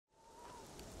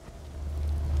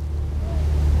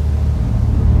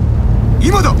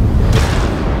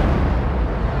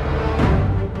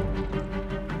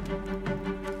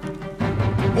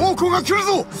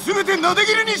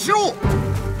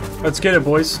Let's get it,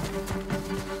 boys.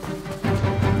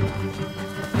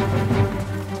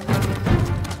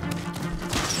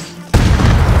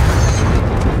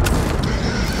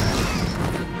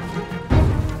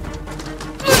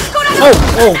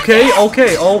 Oh,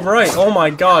 okay, alright. Oh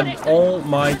my god. Good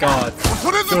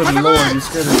lord, you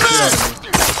scared the shit out of me.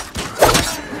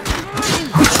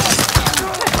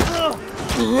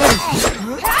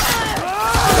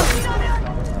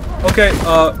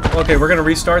 Okay, we're gonna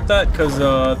restart that, because,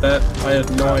 that, I had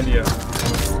no idea.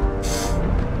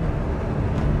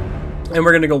 And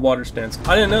we're gonna go water stance.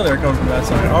 I didn't know they were coming from that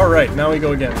side. Alright, now we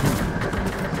go again.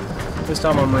 This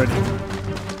time I'm ready.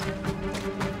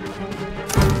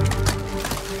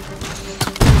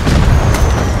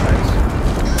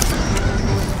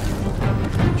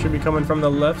 Should be coming from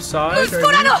the left side, right?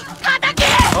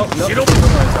 Oh, no, from the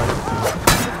right side.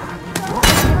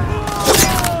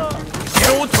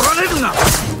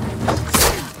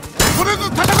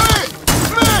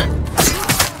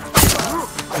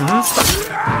 Who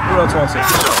else wants it?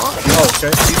 Oh,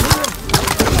 okay.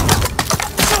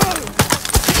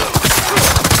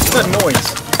 What's that noise?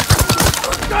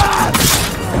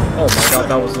 Oh my god,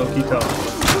 that was low-key tough.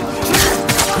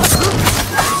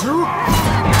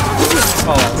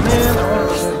 Oh man,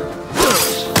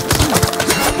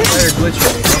 they're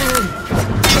glitching me, huh?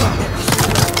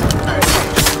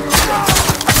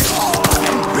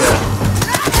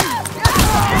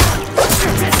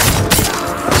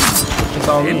 It's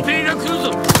all me.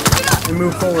 We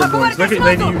move forward, boys. Look at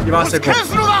Lady Yamase-ko.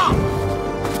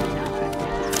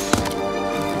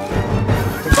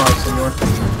 Goodbye, senor.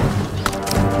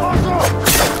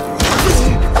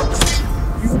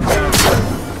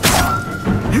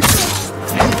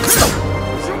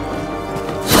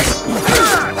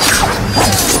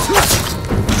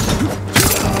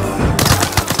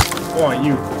 Go on,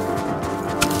 you.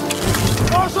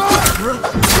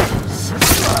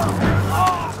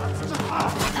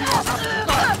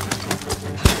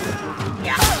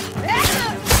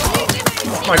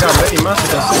 Oh my god, Lady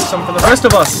Yamase-ko saved some for the rest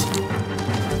of us!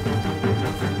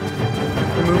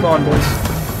 We move on, boys.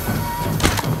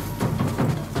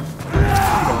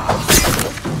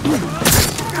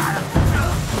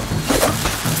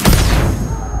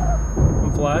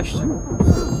 I'm flashed.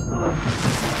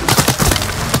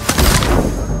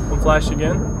 I'm flashed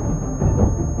again.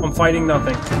 I'm fighting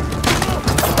nothing.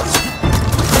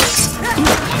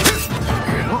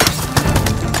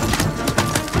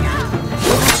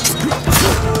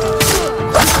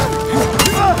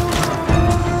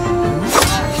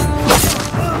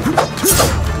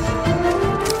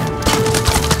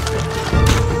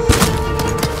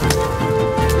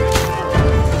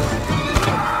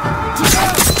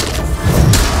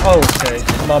 Okay,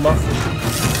 mama.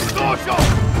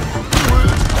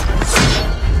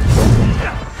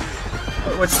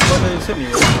 What did it hit me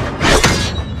with?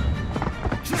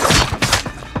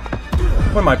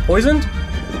 What, am I poisoned?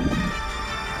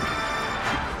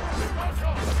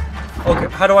 Okay,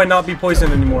 how do I not be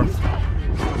poisoned anymore?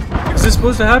 Is this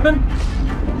supposed to happen?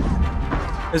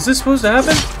 Is this supposed to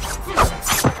happen?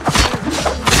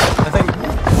 I think...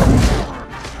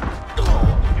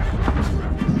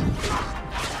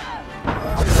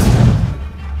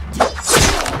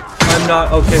 I'm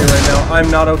not okay right now.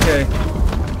 I'm not okay.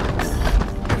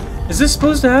 Is this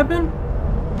supposed to happen?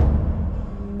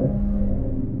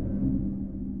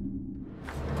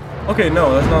 Okay,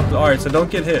 no, that's not... Alright, so don't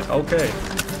get hit. Okay.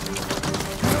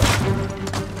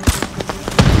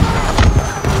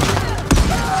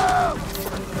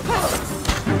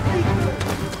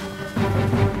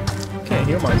 Can't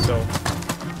heal myself.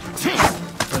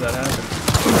 Where that happened.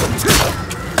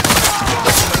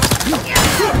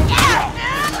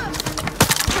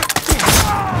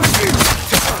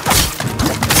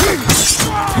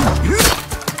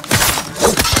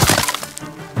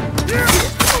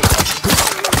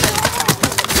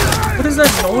 What is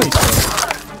that noise?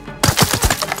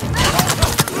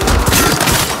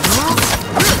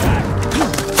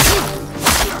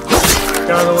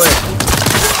 Get out of the way.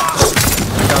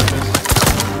 I got this.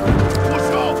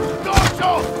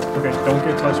 Okay, don't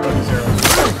get touched by these arrows.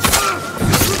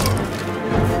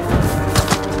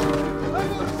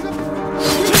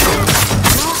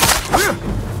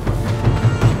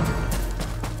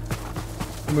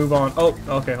 Move on. Oh,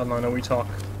 okay, hold on, no, we talk.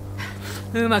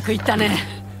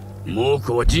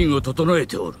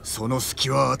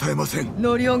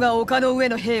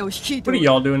 What are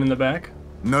y'all doing in the back?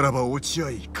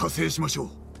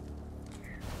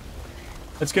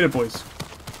 Let's get it, boys.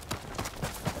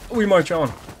 We march on.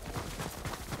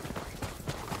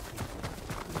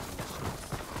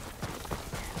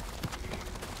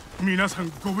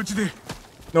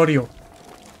 Norio.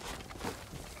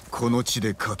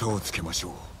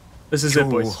 This is it,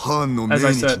 boys. As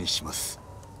I said,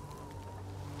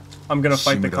 I'm gonna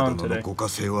fight the Khan today.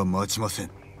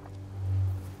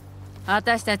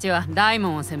 私たちは大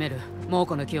門を攻める。猛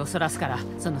虎の気をそらすから、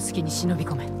その隙に忍び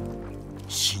込め。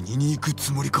死にに行く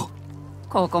つもりか。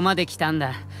ここまで来たん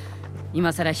だ。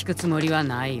今さら引くつもりは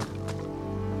ないよ。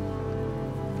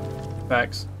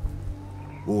Facts.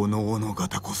 おのおの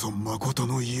方こそ誠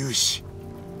の勇士。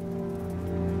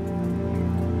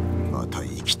また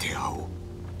生きて会おう。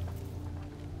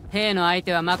兵の相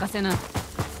手は任せな。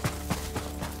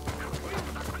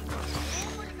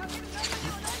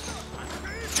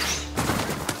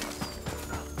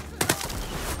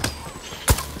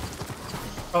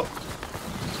Oh.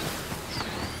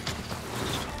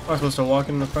 Am I supposed to walk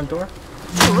in the front door?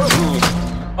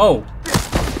 Oh.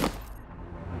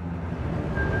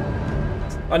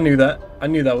 I knew that. I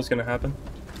knew that was gonna happen.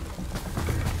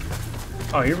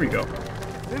 Oh, here we go.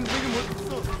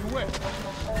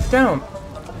 Down.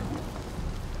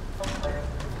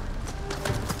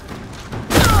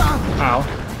 Ow.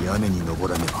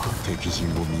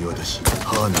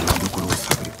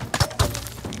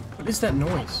 What is that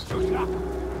noise?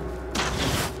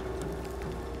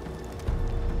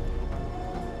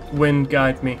 Wind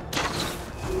guide me.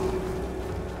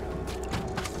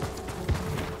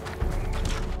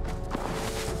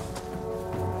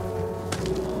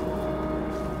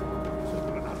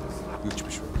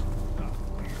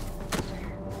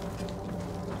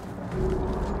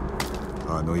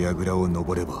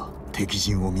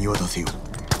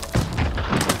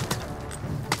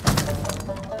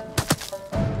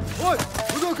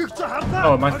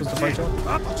 Oh, am I supposed to fight you?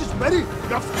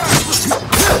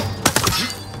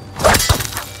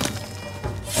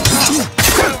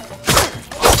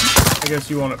 I guess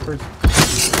you want it first.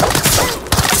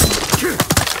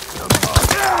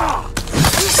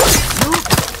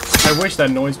 I wish that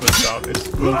noise would stop.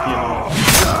 It's low-key annoying.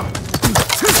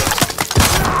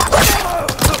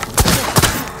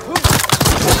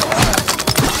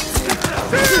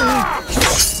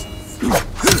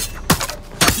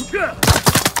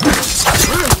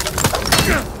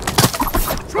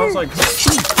 Sounds like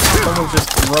someone's just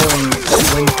throwing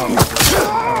wind tunnels.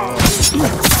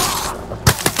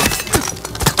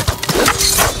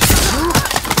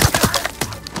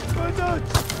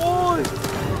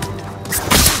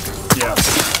 Yeah.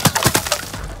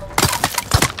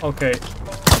 Okay.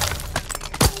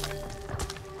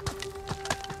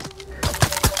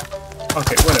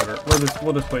 Okay, whatever.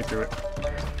 We'll just play through it.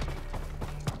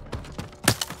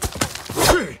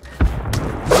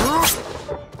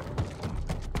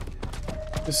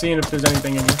 Just seeing if there's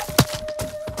anything in here.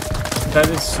 That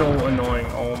is so annoying.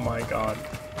 Oh my god.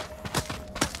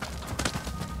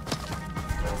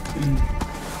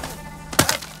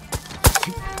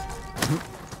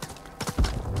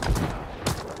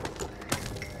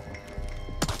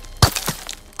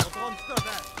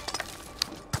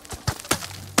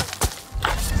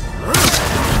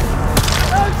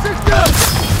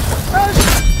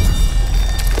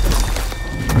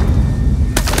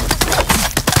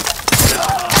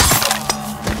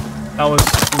 That was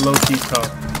low-key tough.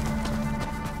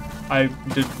 I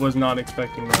was not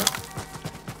expecting that.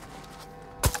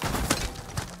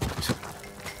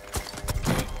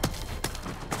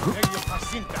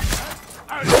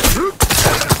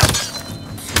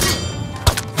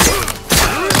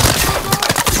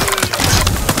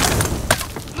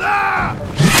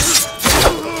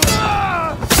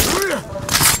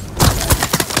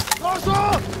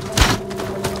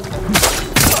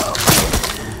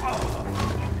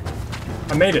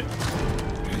 I made it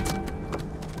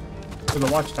to the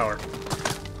watchtower.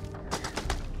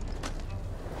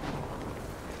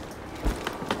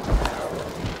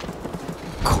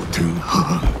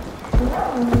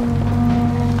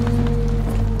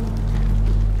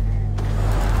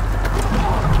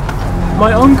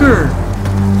 My uncle!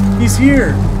 He's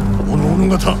here!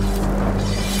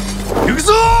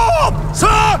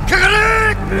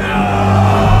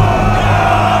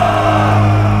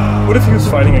 What if he was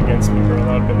fighting against me, bro?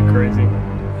 That would have been crazy.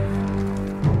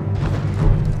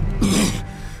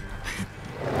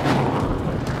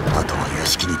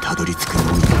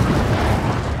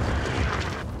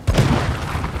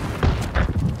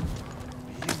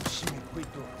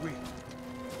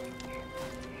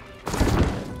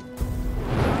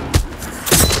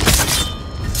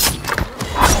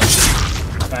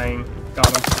 Bang. Got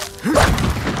him.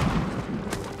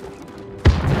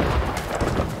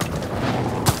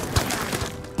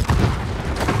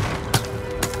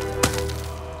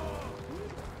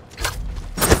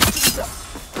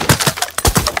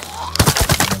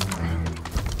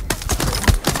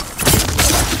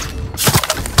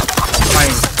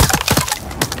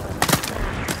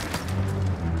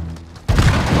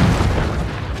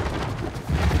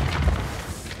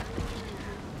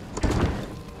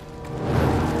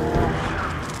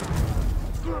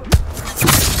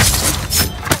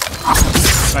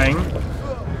 Bang.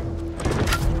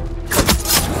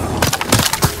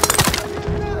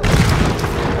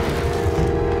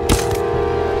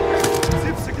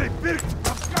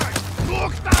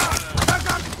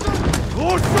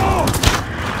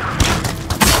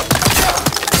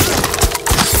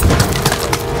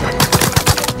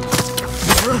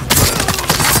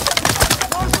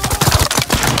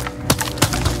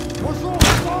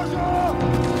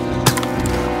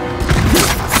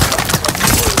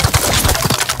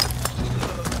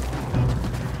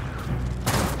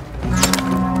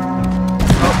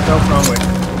 Wrong way.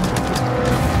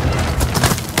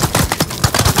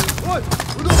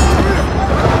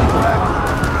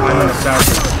 I'm an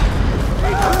assassin.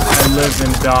 I live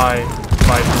and die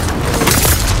by this.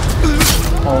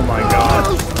 Oh my god.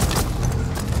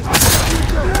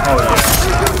 Oh yeah.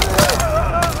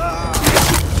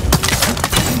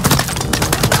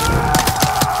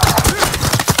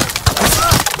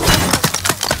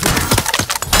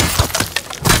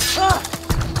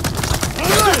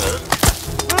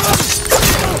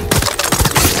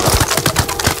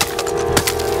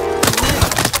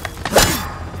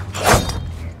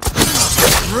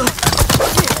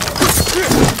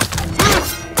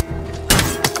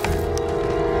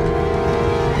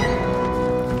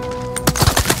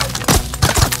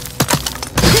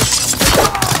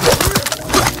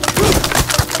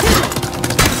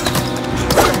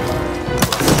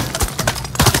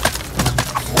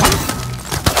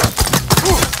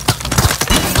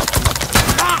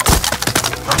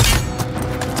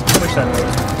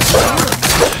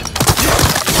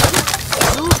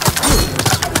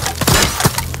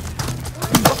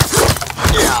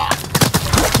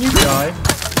 You die.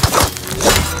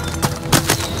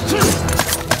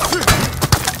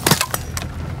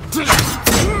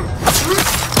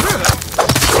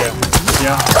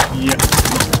 Yeah.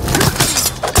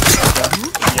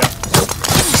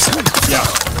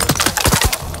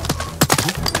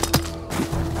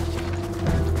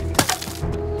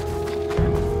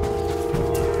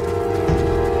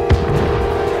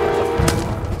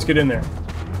 Let's get in there.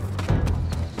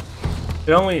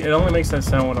 It only makes that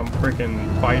sound when I'm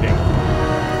freaking fighting.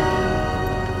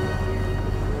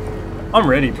 I'm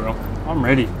ready, bro. I'm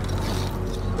ready.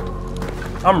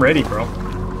 I'm ready, bro.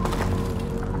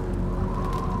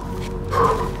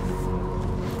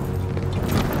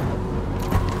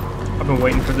 I've been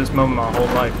waiting for this moment my whole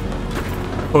life.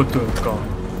 Hotunka.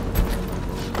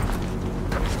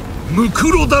 ム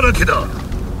クロだらけだ。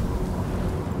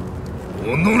己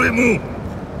も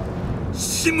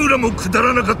志村もくだ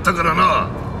らなかったからな。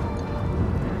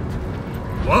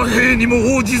和平に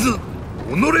も応じず、己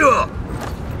は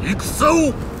戦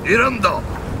を選んだ。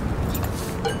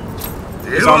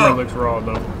では、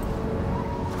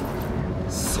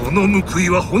その報い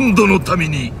は本土の民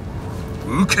に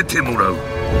受けてもらう。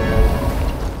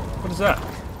What is that?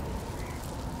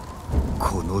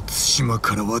 この対馬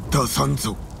からは出さん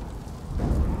ぞ。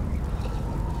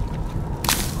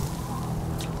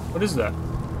What is that?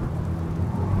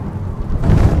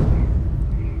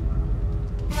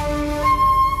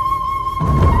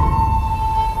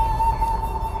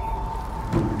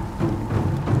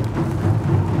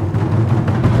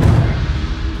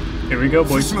 Here we go,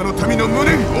 boys. 対馬の民の無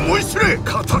念思い知れ。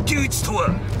敵討ちとは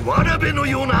わらべの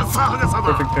ような浅はかさだ。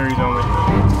 Perfect parries only.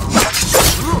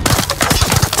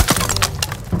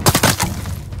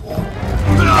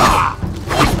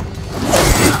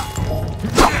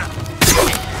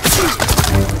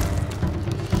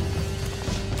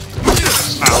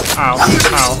 Ow, ow.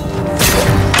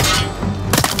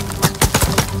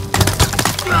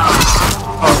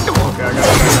 Oh, okay, I got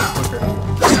it quicker.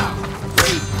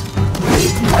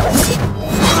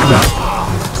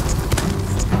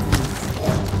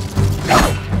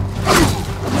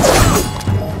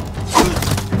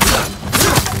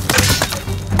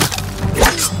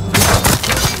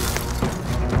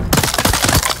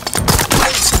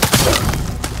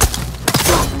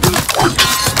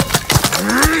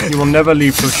 You will never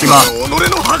leave Tsushima.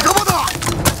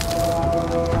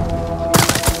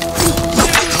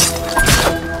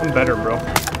 I'm better, bro.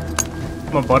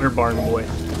 I'm a butter barn boy.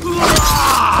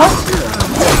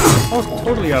 I was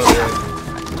totally out of there.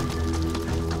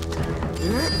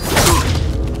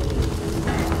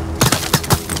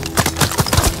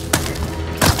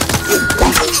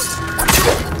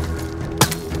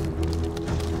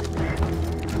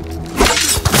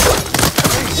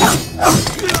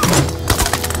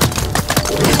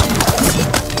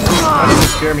 That doesn't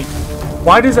scare me.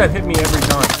 Why does that hit me every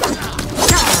time?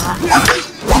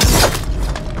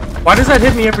 Why does that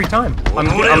hit me every time? I'm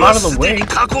out of the way.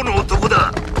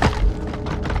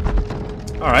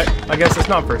 Alright, I guess it's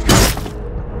not first try.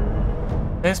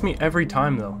 They ask me every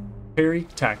time though. Parry,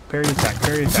 attack, parry, attack,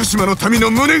 parry, attack. 対馬の民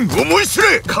の無念思い知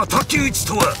れ。敵討ち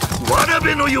とはわら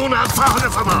べのような浅は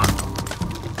かさだ。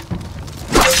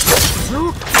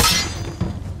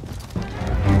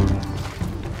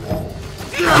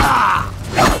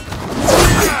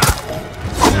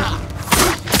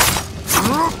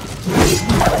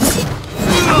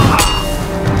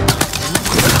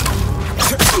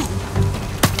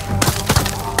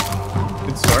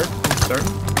Good start, good start.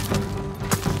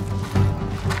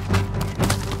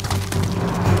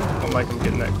 Don't like him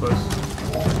getting that close.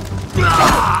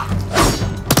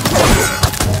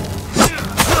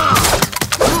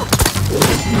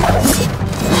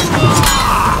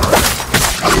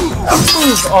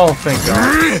 Oh, thank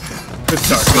God. Good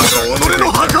start, good start. 己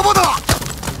の墓場だ。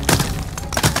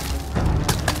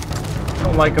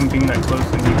 Don't like him being that close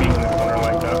and you being in the corner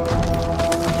like that.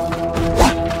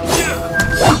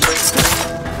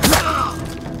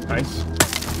 Nice.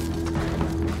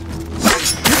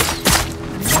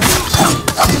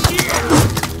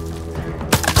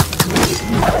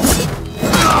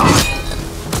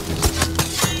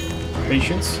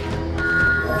 Patience.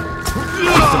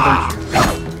 It's a virtue.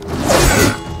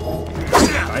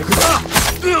 Nice.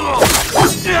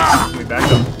 We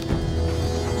back up.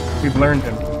 We've learned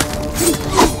him.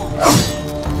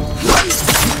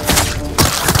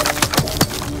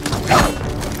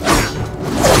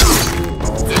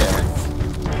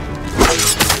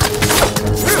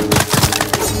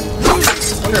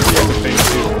 Wonder if he has a face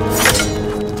too.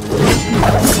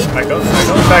 Back up, back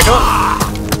up, back up!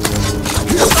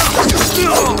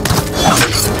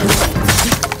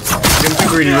 We're getting too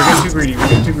greedy, we're getting too greedy, we're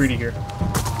getting too greedy here.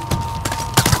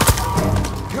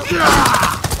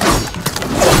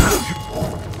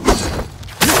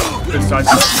 Good side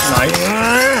step, nice.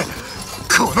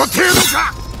 この程度か。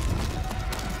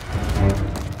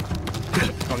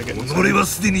 Want to get 己は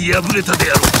すでに敗れた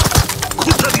であろう。こ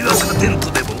たびは勝てん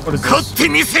とでも。 What is 勝 this? って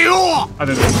みせよう。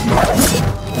 Other than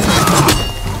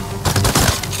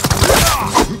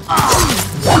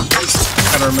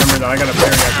gotta remember that I gotta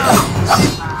parry after that.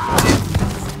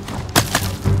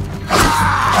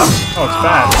 Oh, it's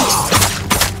bad.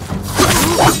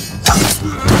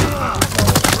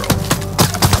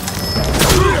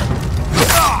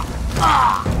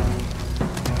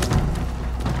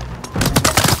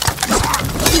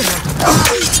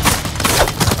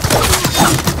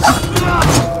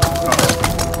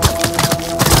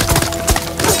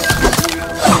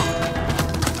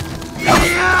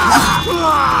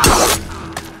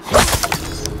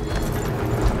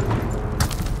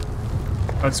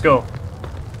 Let's go.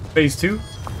 Phase 2.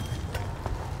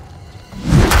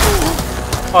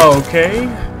 Okay.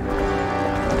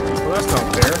 Well, that's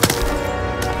not fair.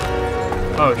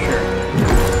 Oh, sure.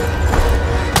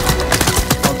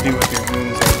 I'll deal with your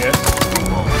wounds, I guess.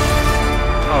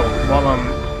 Oh,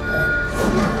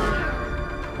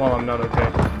 while I'm not okay.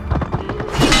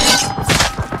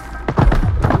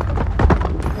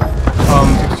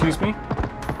 Excuse me?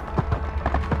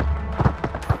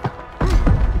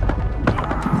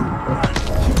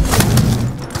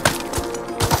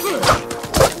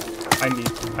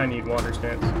 I need water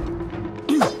stance.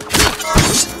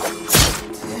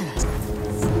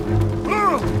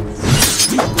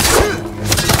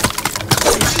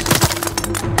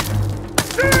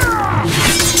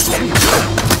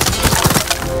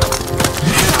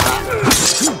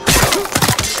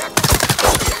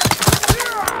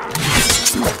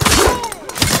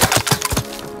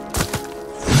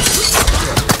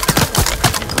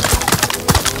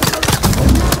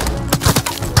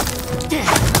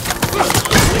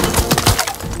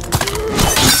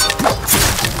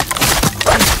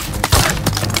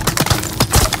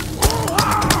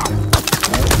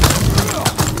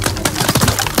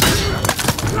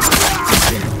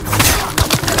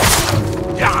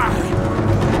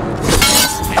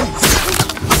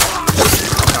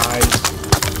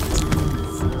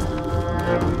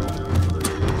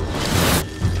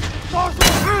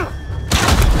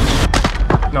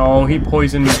 No, he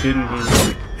poisoned me, didn't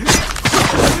he?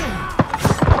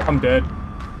 I'm dead.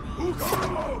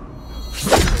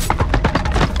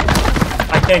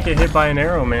 I can't get hit by an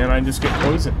arrow, man. I just get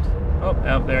poisoned. Oh,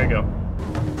 there I go.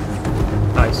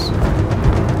 Nice.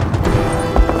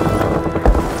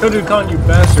 Kodukan, you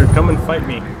bastard, come and fight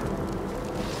me.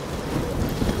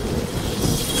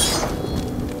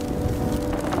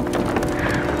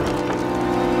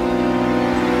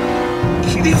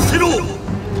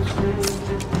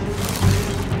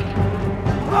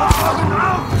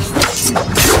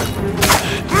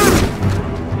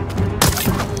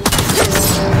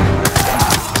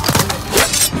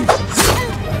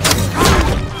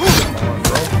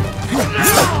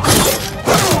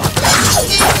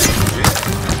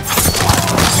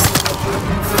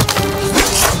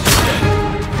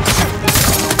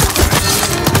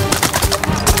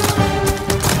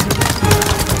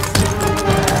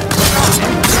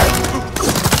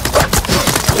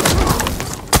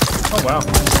 wow.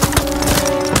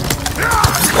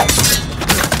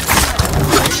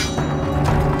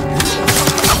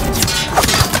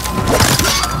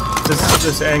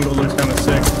 This angle looks kind of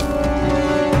sick.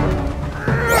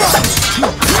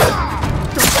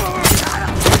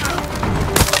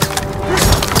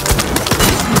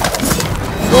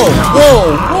 Whoa,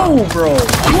 whoa, whoa, bro!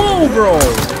 Whoa, bro!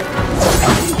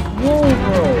 Whoa,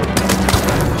 bro!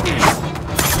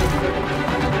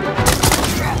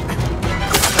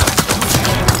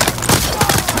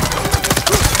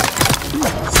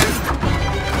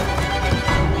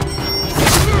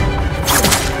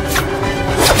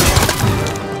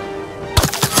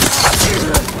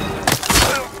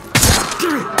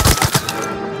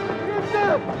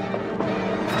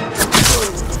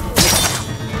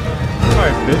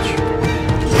 Alright, bitch.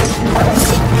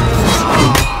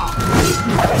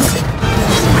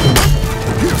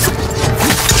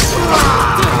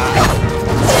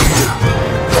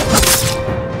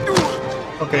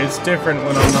 Okay, it's different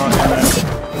when I'm not in that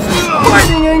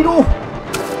fighting angle.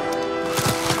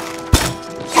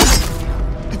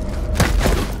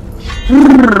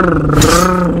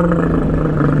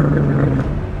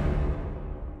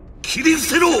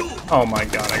 Oh my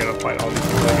god, I gotta fight all these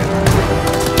people again.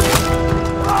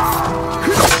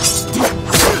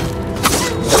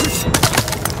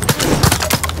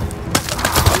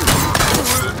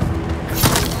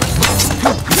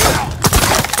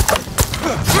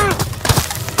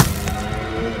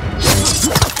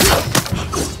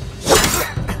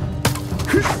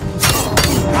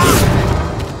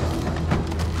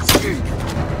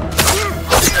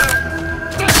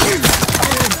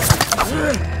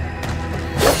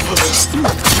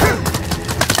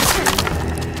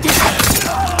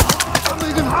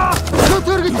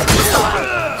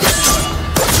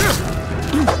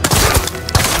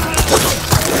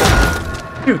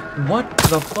 Dude, what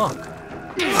the fuck?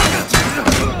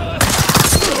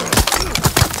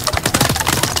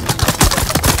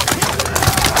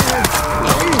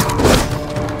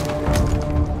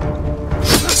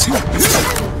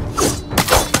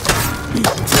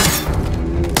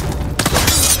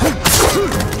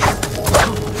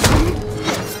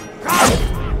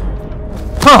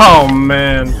 Oh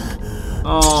man.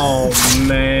 Oh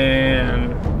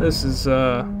man. This is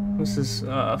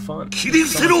fun.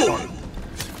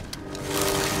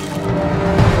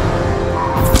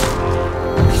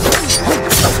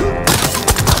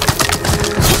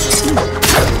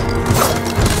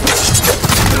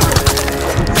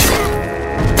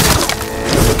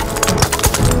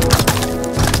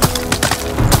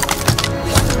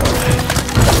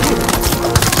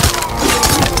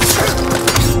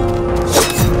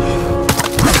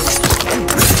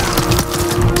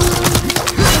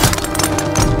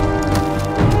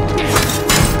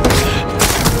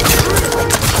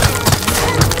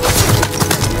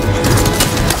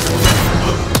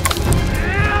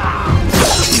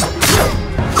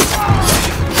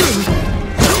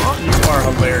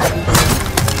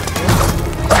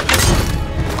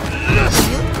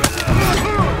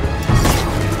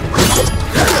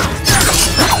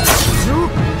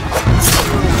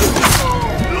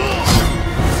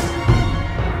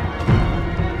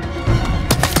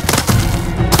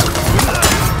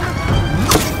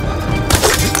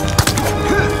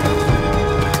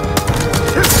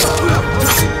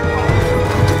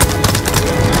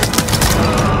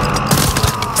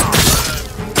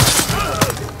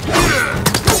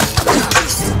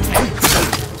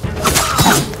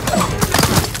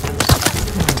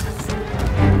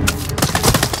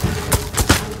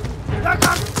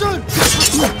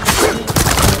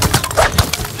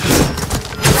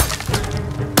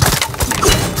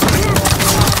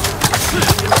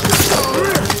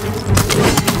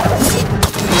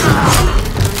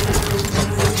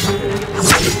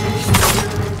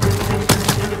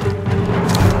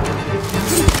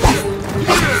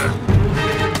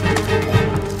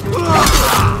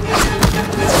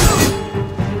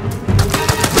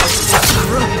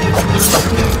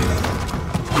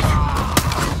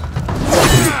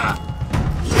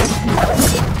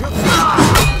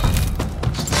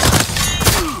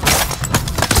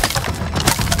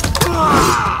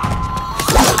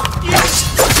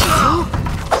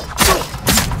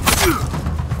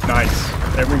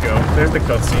 There we go. There's the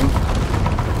cutscene.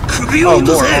 Oh,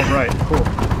 more. Oh, right. Cool.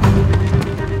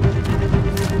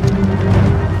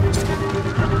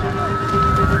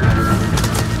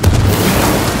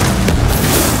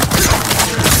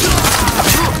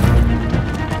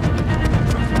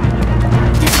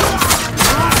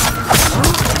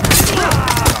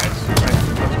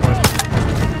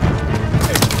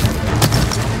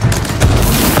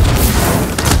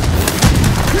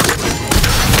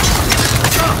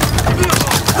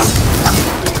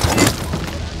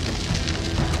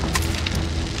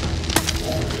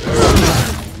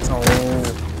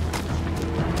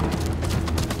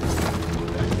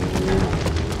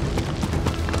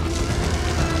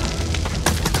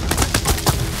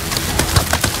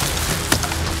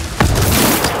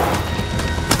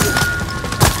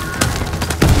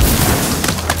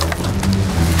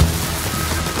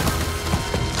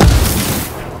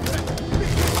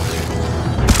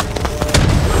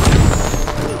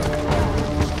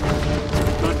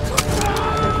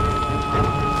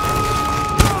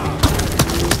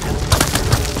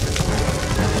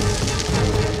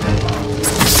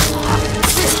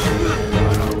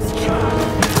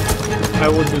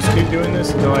 will just keep doing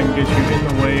this until I can get you in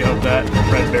the way of that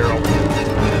red barrel.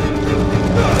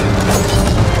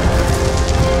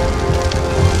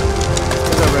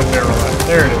 Where's that red barrel at?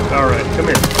 There it is. Alright, come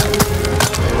here.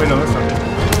 Wait, no, that's not it.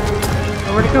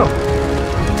 Oh, where'd it go?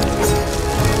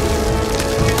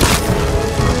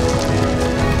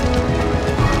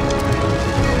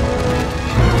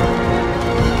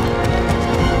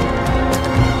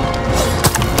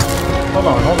 Hold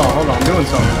on, I'm doing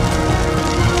something.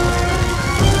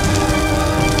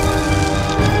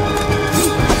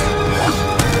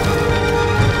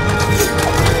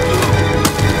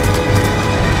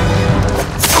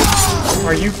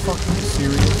 Are you fucking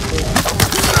serious?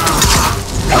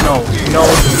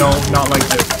 No, not like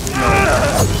this.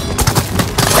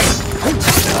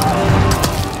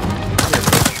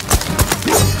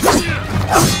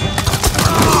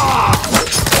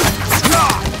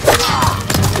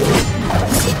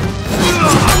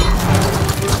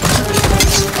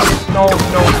 No.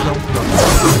 No.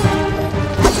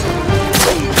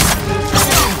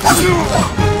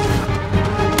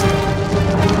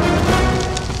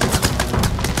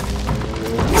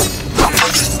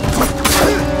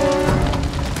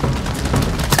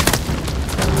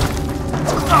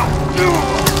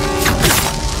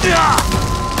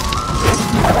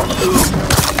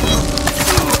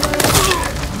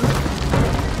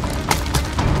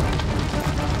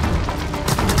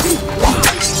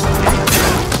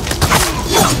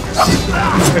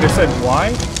 Could have said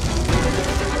why?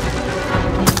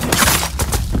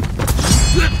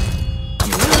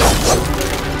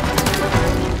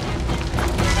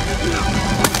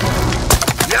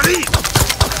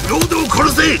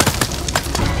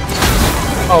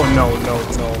 Oh no.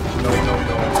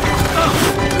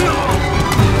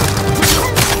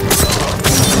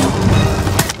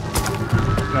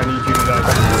 I need you to die.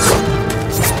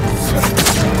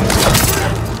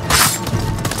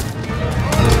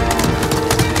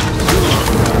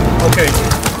 Okay.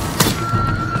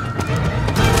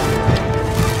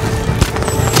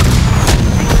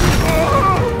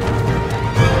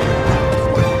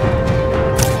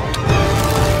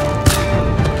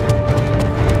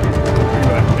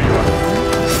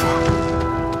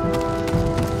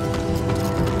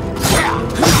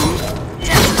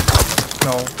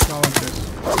 No, not like this.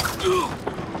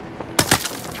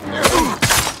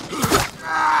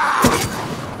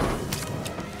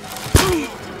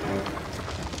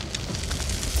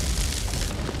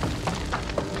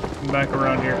 Back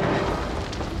around here.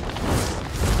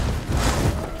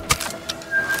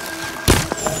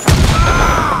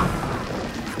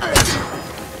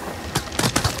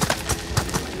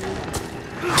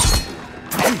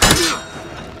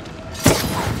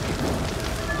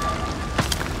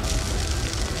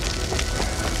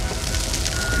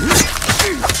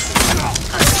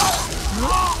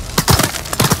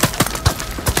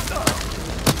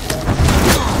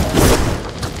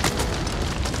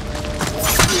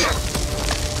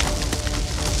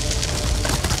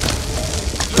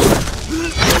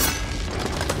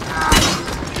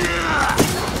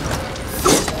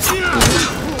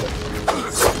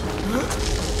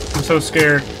 I'm so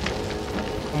scared.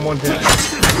 I'm one hit.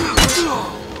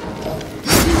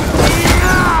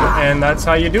 And that's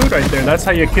how you do it right there. That's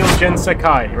how you kill Gen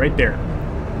Sakai, right there.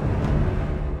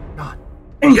 God.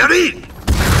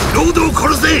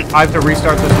 I have to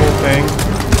restart this whole thing.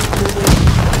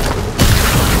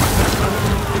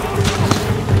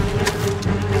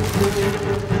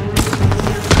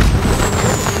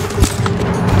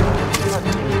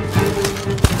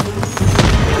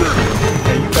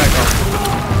 Okay, you back up.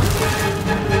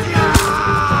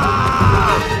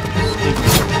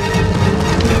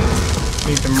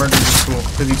 Need to murder this fool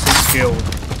because he's so skilled.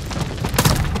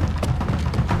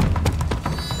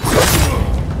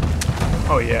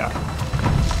 Oh yeah.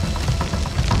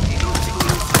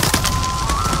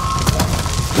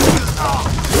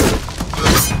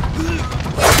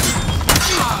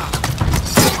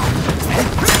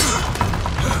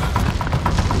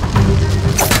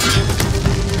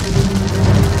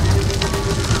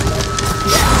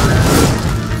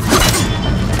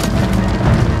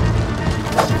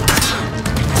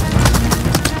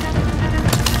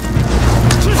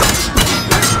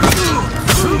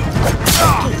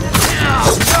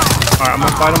 Alright, I'm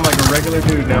gonna fight him like a regular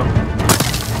dude now.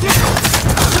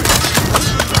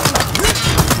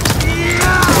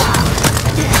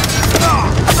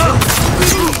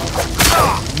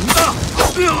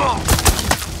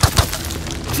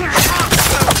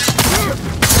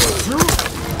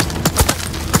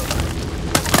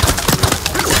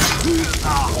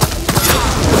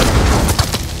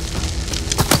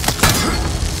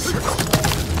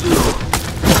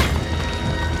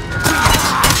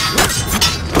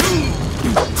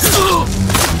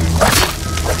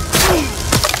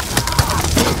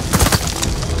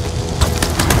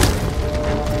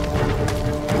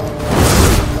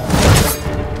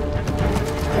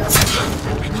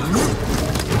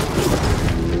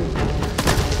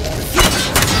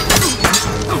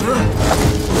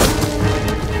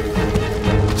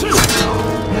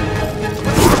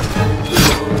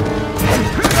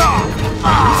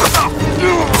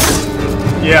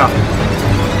 Yeah.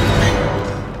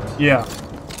 Yeah.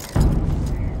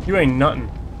 You ain't nothing.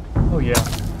 Oh yeah.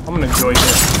 I'm gonna enjoy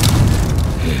this.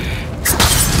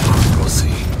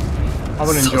 I'm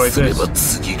gonna enjoy this.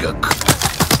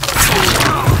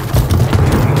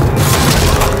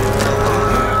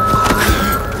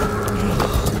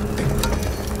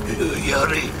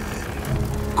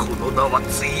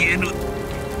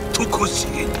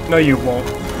 No, you won't.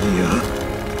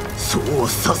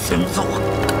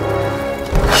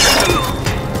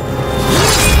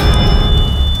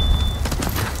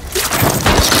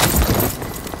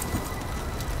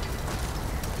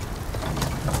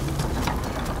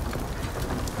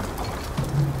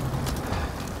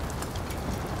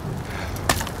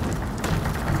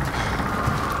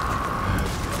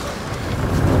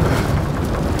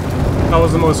 That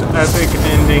was the most epic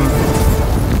ending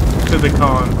to the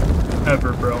con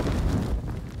ever, bro.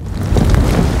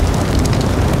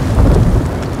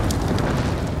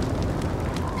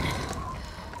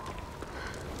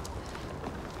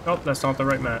 Oh, that's not the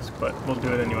right mask, but we'll do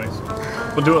it anyways.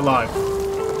 We'll do it live.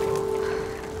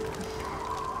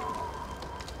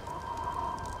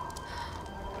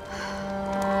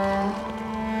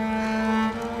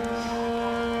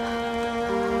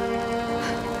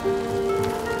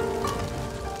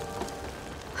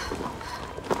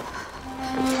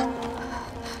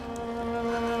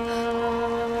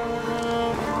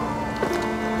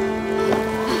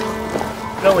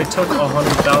 It only took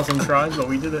 100,000 tries, but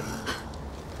we did it.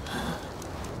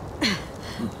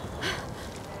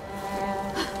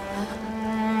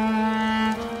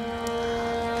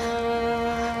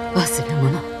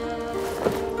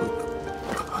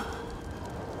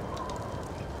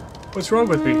 What's wrong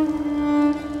with me?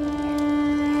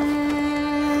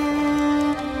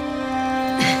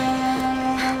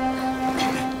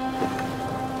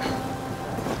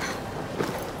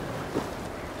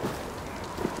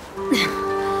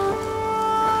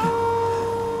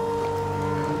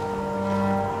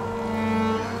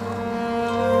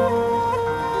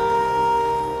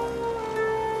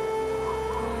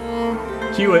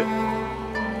 Cue it.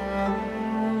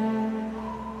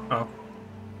 Oh.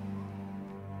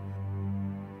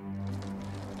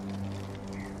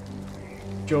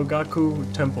 Jogaku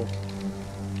Temple.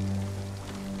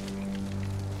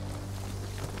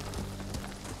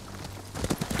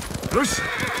 Yoshi!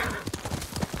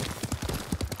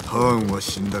 ハーンは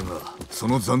死んだが、そ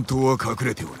の残党は隠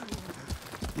れておる。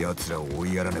奴らを追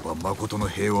いやらねば誠の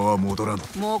平和は戻らぬ。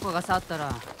猛虎が去った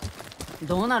ら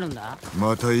どうなるんだ？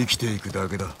また生きていくだ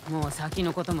けだ。もう先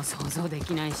のことも想像で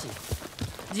きないし、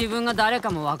自分が誰か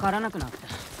もわからなくなっ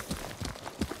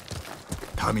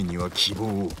た。民には希望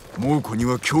を、猛虎に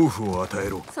は恐怖を与え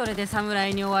ろ。それで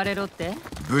侍に追われろって？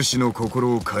武士の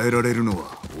心を変えられるの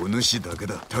はお主だけ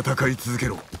だ。戦い続け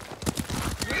ろ。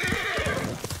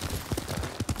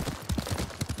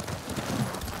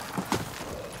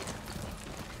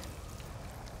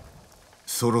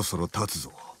そろそろ立つ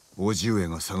ぞ。叔父上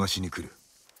が探しに来る。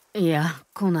いや、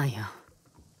来ないよ。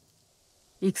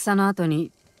戦の後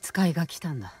に使いが来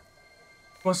たんだ。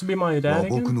Wants to be my dad 和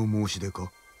睦 again? の申し出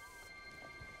か？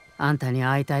あんたに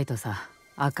会いたいとさ。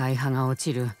赤い葉が落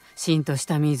ちるしんとし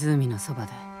た湖のそば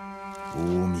で。大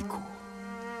巫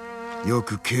女。よ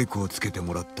く稽古をつけて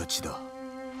もらった血だ。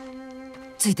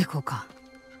ついてこうか。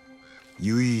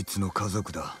唯一の家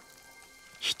族だ。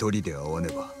一人で会わね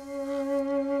ば。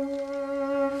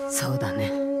そうだ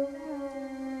ね。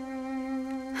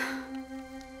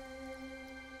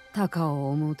タカ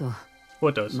を思うと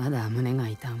What does? まだ胸が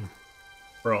痛む。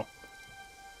Bro.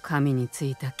 髪につ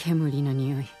いた煙の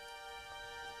匂い。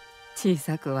小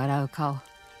さく笑う顔。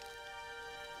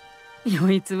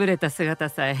酔いつぶれた姿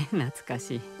さえ懐か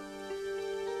しい。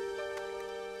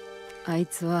あい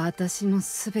つは私の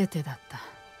すべてだっ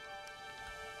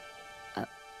た。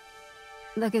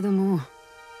だけどもう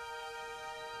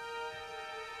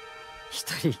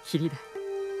一人きりだ。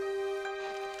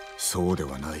そうで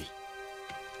はない。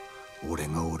俺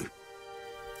がおる。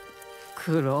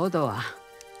クロードは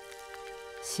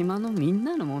島のみん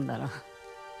なのもんだろ。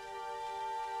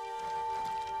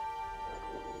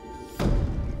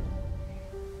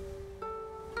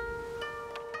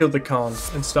Kill the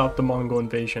Khans and stop the Mongol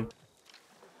invasion.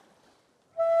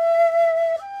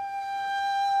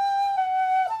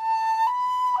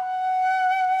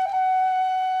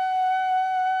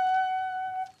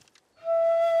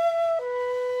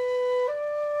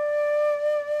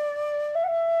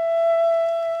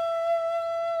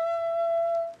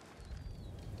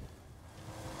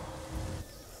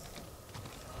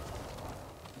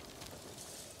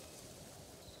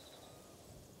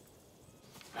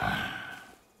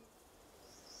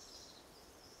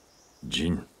 — 、 ,ジ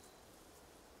ン、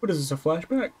What is this, a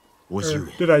flashback? おし Or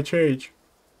上 did I change?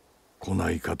 来な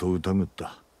いかと疑っ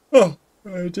た。 Oh,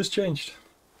 it just changed.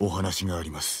 お話があり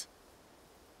ます。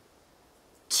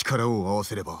力を合わ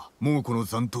せれば猛虎の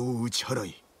残党を打ち払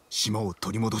い島を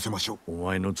取り戻せましょう。お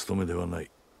前の務めではない。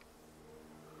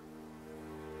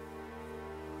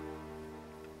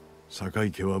坂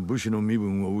井家は武士の身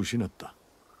分を失った。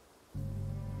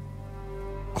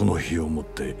この日をもっ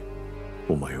て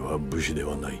お前は武士で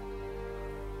はない。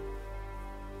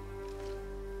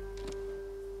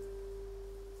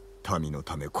民の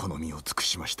ためこの身を尽く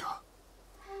しました。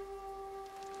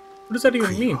 What does that even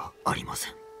悔い mean? はありませ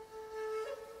ん。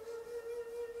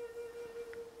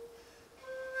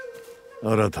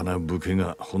新たな武家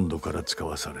が本土から使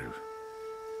わされる。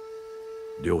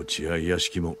領地や屋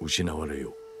敷も失われよ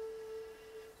う。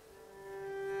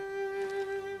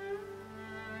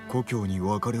故郷に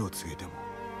別れを告げても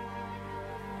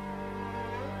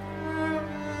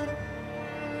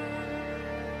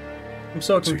I'm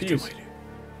so ついて confused. まいれ。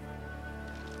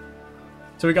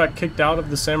 So we got kicked out of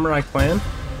the samurai clan?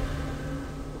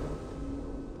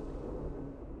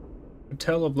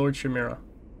 Hotel of Lord Shimura.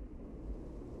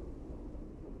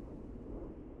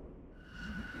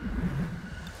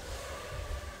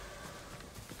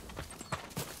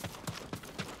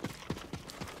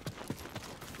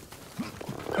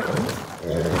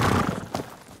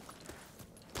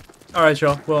 Alright,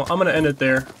 y'all. Well, I'm gonna end it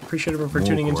there. Appreciate everyone for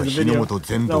tuning into the video.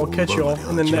 And I will catch you all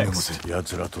in the next.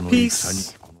奴らとの戦に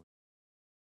Peace.